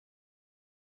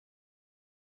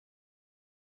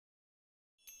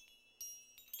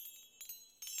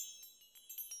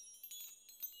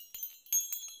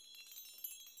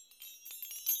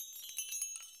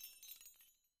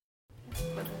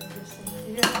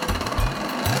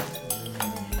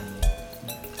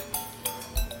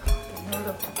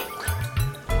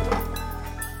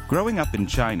Growing up in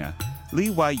China, Li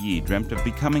Huaiyi dreamt of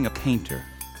becoming a painter,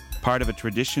 part of a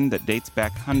tradition that dates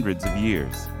back hundreds of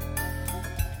years.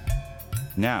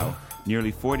 Now,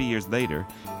 nearly 40 years later,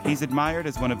 he's admired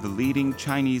as one of the leading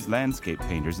Chinese landscape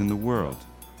painters in the world.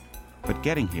 But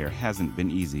getting here hasn't been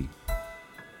easy.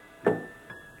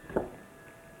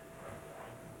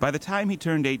 By the time he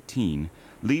turned 18,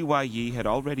 Li Huaiyi had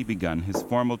already begun his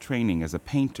formal training as a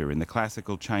painter in the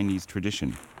classical Chinese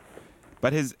tradition.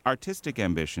 But his artistic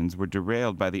ambitions were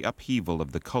derailed by the upheaval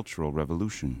of the Cultural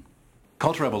Revolution.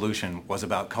 Cultural Revolution was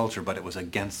about culture, but it was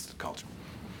against culture.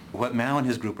 What Mao and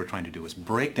his group were trying to do was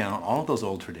break down all of those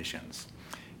old traditions.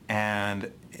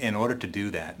 And in order to do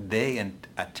that, they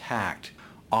attacked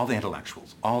all the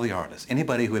intellectuals, all the artists,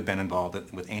 anybody who had been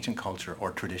involved with ancient culture or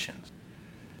traditions.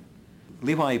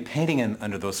 Li Huaiyi painting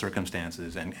under those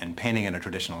circumstances and painting in a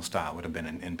traditional style would have been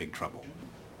in big trouble.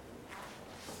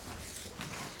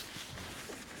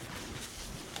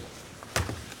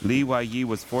 Li Huaiyi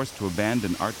was forced to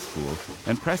abandon art school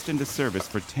and pressed into service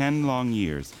for 10 long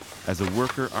years as a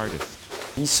worker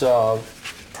artist. These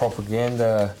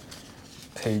propaganda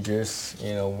pages,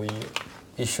 we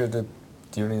issued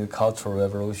during the Cultural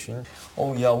Revolution.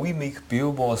 Oh yeah, we make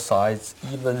billboard size,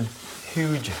 even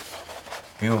huge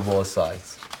billboard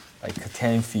size, like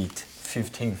 10 feet,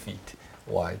 15 feet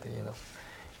wide,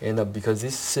 And because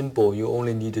this symbol, you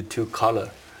only need 2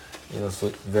 colors, so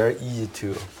it's very easy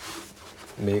to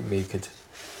make it.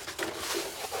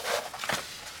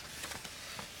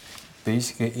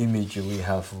 Basic image we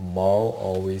have Mao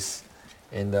always,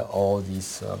 and all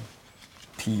these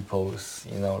peoples,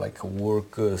 like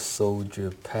workers, soldier,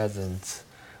 peasants,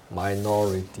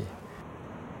 minority.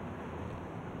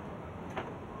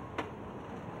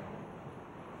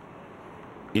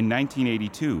 In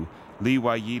 1982, Li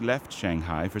Huaiyi left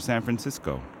Shanghai for San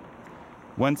Francisco.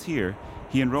 Once here,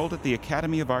 he enrolled at the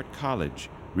Academy of Art College,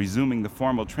 resuming the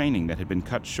formal training that had been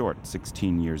cut short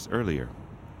 16 years earlier.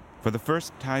 For the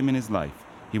first time in his life,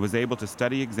 he was able to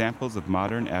study examples of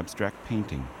modern abstract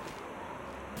painting.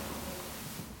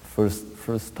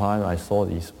 First time I saw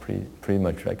this, pretty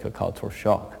much like a cultural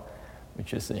shock,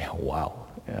 which is, wow.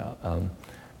 Yeah,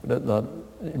 that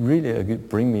really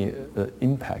bring me the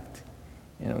impact.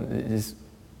 This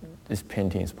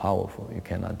painting is powerful. You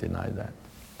cannot deny that.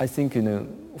 I think,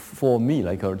 for me,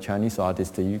 like a Chinese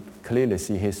artist, you clearly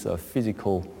see his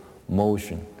physical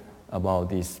motion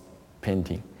about this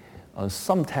painting.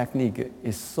 Some technique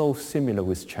is so similar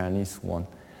with Chinese one,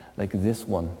 like this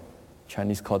one,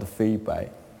 Chinese called fei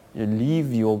bai. You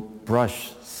leave your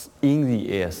brush in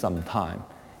the air sometime,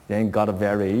 then got a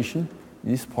variation.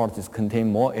 This part is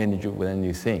contain more energy than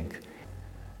you think.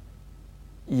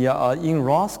 Yeah, in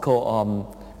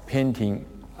Rothko painting,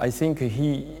 I think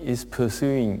he is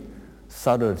pursuing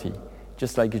subtlety,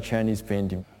 just like a Chinese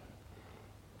painting.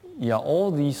 Yeah,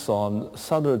 all these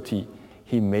subtlety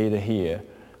he made here,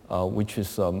 which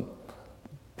is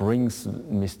brings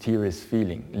mysterious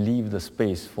feeling, leave the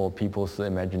space for people's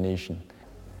imagination.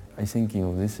 I think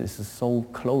this is so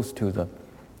close to the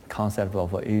concept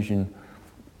of Asian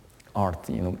art,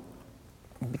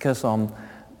 because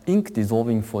ink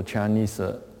dissolving for Chinese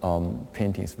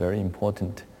painting is very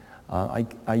important.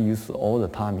 I use all the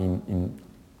time in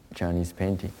Chinese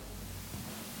painting.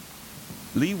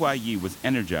 Li Huaiyi was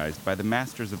energized by the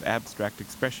masters of abstract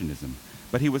expressionism,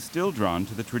 but he was still drawn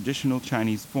to the traditional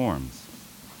Chinese forms.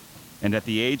 And at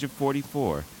the age of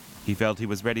 44, he felt he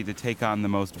was ready to take on the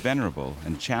most venerable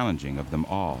and challenging of them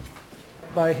all.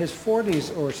 By his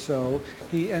 40s or so,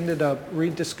 he ended up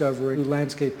rediscovering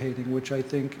landscape painting, which I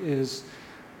think is,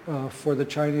 for the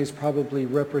Chinese, probably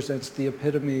represents the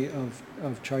epitome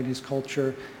of Chinese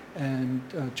culture and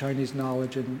Chinese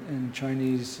knowledge and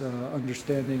Chinese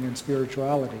understanding and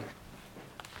spirituality.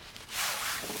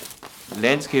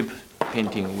 Landscape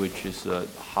painting, which is the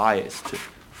highest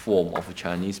form of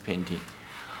Chinese painting,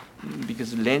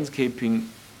 because landscaping,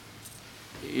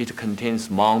 it contains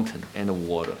mountain and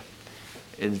water.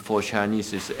 And for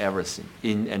Chinese, it's everything,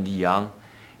 yin and yang.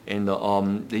 And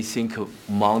they think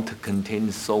mountain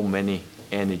contains so many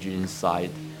energy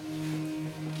inside.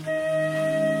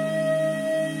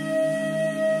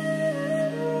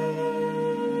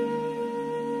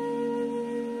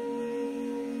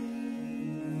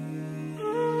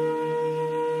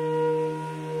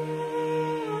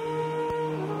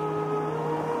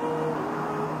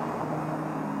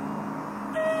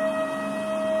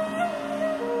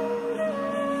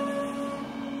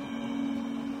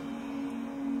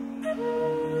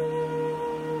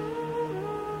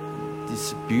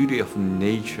 This beauty of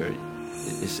nature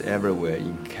is everywhere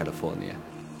in California.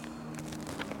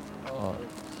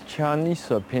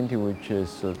 Chinese painting, which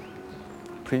is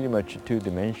pretty much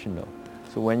two-dimensional.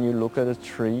 So when you look at a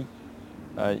tree,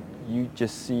 you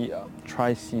just see,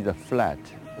 try to see the flat,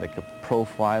 like a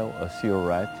profile, a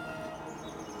silhouette.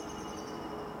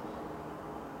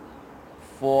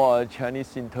 For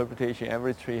Chinese interpretation,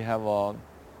 every tree have a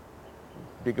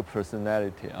bigger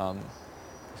personality.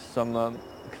 Some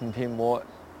contain more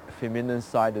feminine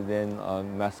side than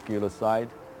masculine side.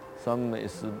 Some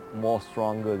is more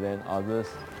stronger than others.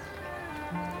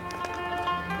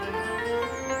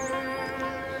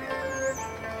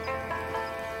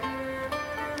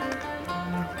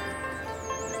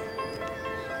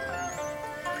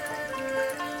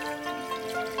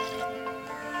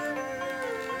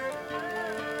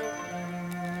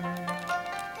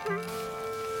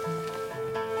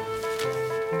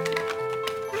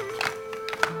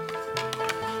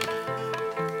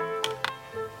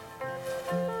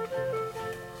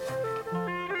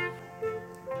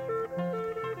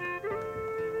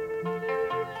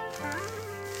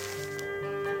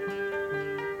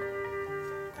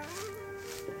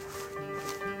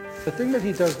 The thing that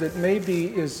he does that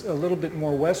maybe is a little bit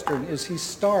more Western is he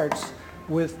starts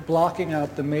with blocking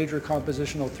out the major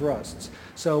compositional thrusts.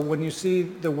 So when you see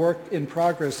the work in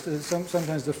progress,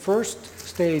 sometimes the first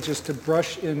stage is to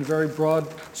brush in very broad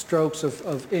strokes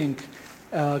of ink,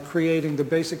 creating the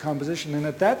basic composition. And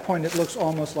at that point, it looks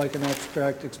almost like an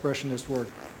abstract expressionist work.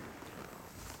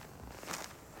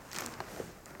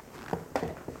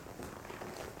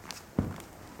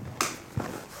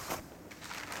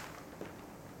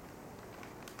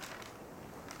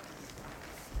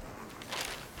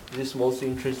 This most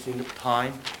interesting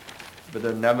time,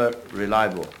 but never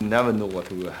reliable. Never know what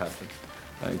will happen,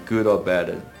 good or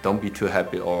bad. Don't be too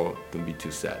happy or don't be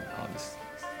too sad. Honestly.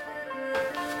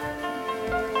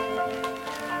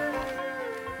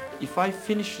 If I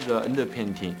finish the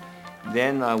underpainting,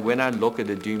 then when I look at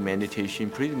the doing meditation,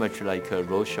 pretty much like a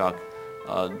Rorschach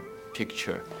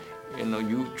picture.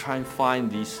 You try and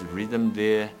find this rhythm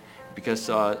there, because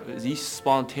this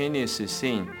spontaneous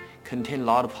thing contain a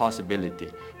lot of possibility.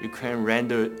 You can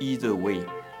render either way.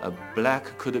 A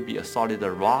black could be a solid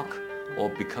rock or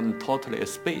become totally a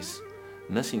space.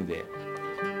 Nothing there.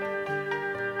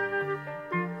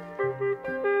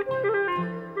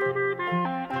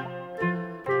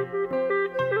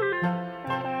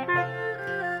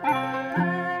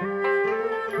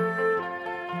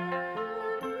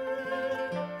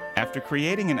 After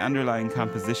creating an underlying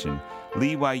composition,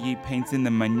 Li Huayi paints in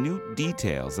the minute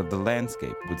details of the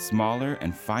landscape with smaller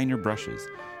and finer brushes,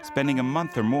 spending a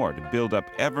month or more to build up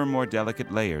ever more delicate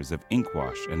layers of ink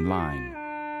wash and line.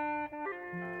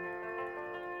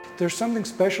 There's something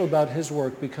special about his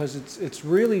work because it's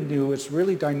really new, it's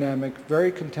really dynamic,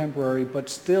 very contemporary, but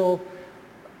still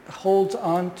holds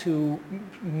on to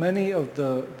many of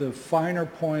the finer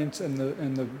points and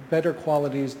the better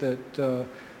qualities that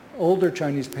older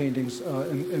Chinese paintings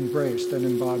embraced and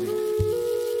embodied.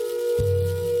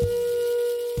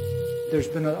 There's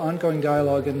been an ongoing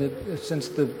dialogue since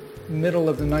the middle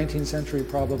of the 19th century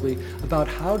probably about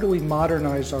how do we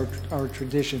modernize our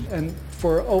tradition. And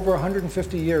for over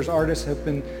 150 years, artists have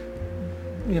been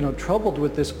troubled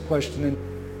with this question.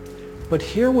 But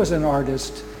here was an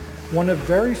artist, one of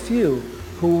very few,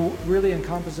 who really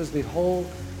encompasses the whole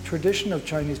tradition of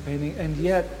Chinese painting, and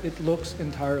yet it looks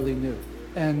entirely new.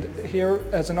 And here,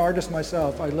 as an artist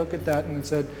myself, I look at that and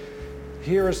said,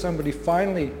 here is somebody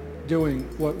finally doing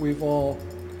what we've all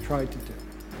tried to do.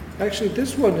 Actually,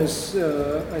 this one is,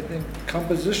 I think,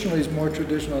 compositionally is more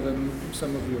traditional than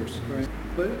some of yours, right?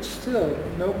 But still,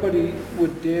 nobody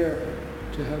would dare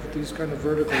to have these kind of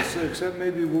verticals, except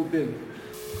maybe Wu Bin.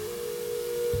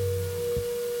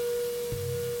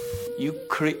 You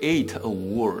create a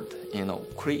word,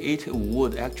 create a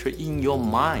word actually in your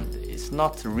mind. It's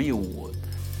not real word.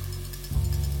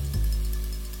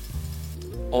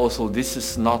 Also, this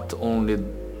is not only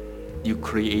you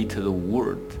create the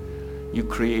word, you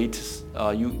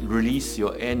release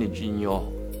your energy in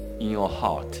your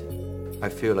heart. I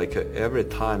feel like every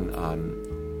time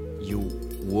you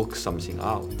work something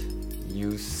out,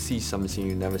 you see something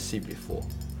you never see before.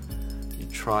 You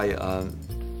try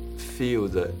feel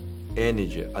the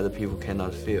energy other people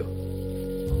cannot feel.